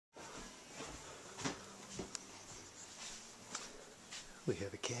We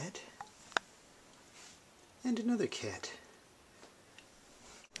have a cat. And another cat.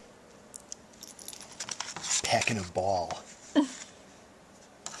 Packing a ball.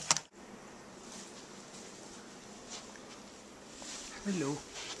 Hello.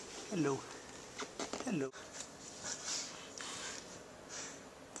 Hello. Hello.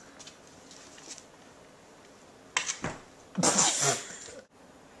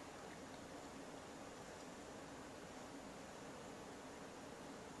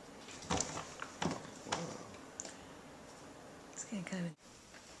 It's getting kind of...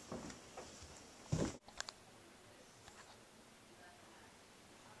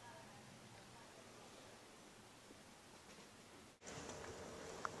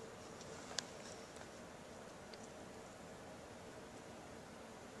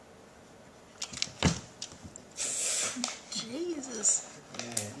 Jesus.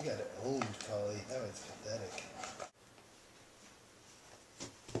 Man, you got it owned, Polly. That was pathetic.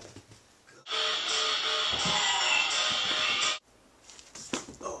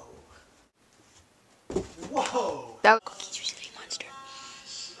 Oh. Whoa! That was Cookies, you silly monster.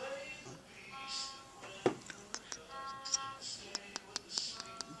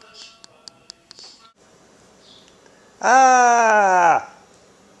 Ah!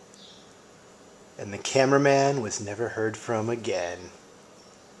 And the cameraman was never heard from again.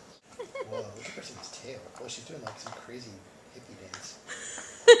 Whoa, look at the person's tail. Oh, she's doing like some crazy hippie dance.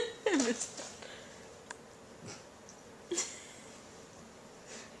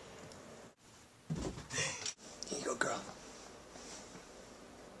 Here you go, girl.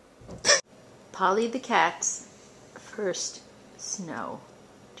 Polly the cat's first snow,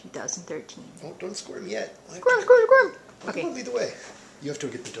 2013. Oh, don't squirm yet. Squirm, squirm, squirm. Okay. Okay. Lead the way. You have to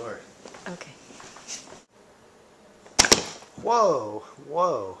get the door. Okay. Whoa,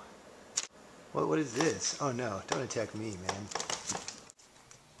 whoa. What is this? Oh no, don't attack me, man.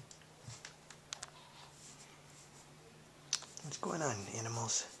 What's going on,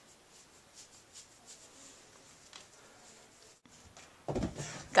 animals?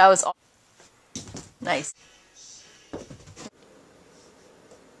 That was all. Nice.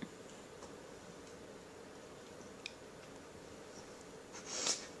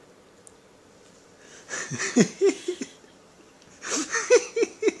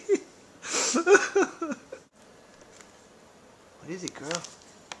 What is it, girl?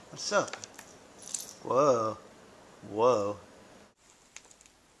 What's up? Whoa. Whoa.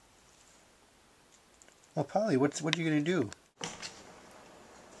 Well, Polly, what are you gonna do?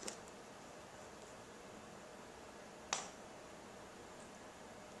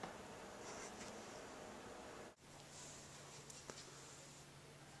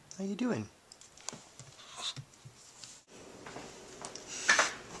 How you doing?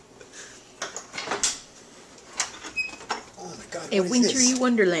 Oh my God! A what is wintry this?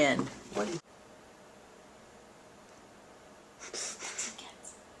 wonderland. What is...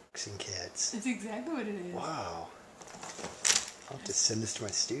 Dogs and cats. That's exactly what it is. Wow. I'll have to send this to my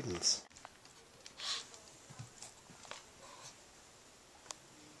students.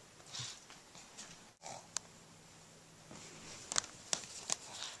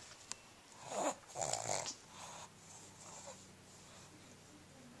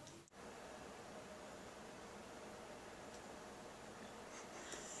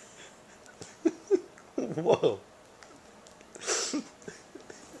 Whoa.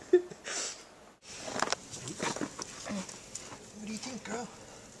 What do you think, girl?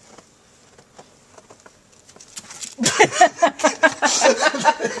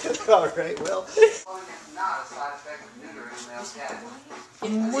 All right, well.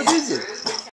 What is it?